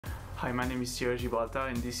Hi, my name is Thierry Gibralta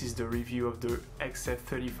and this is the review of the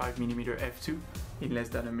XF35mm f2 in less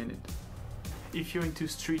than a minute. If you're into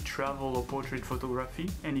street travel or portrait photography,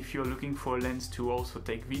 and if you're looking for a lens to also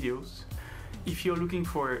take videos, if you're looking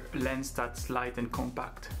for a lens that's light and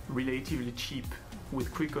compact, relatively cheap,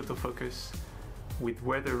 with quick autofocus, with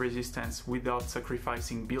weather resistance without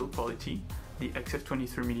sacrificing build quality, the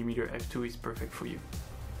XF23mm f2 is perfect for you.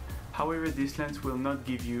 However, this lens will not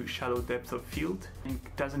give you shallow depth of field and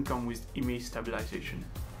doesn't come with image stabilization.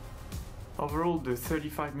 Overall, the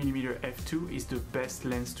 35mm f2 is the best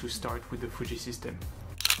lens to start with the Fuji system.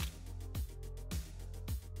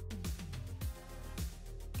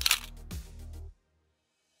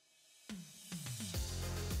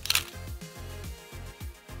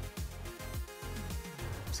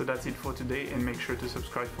 So that's it for today, and make sure to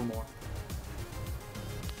subscribe for more.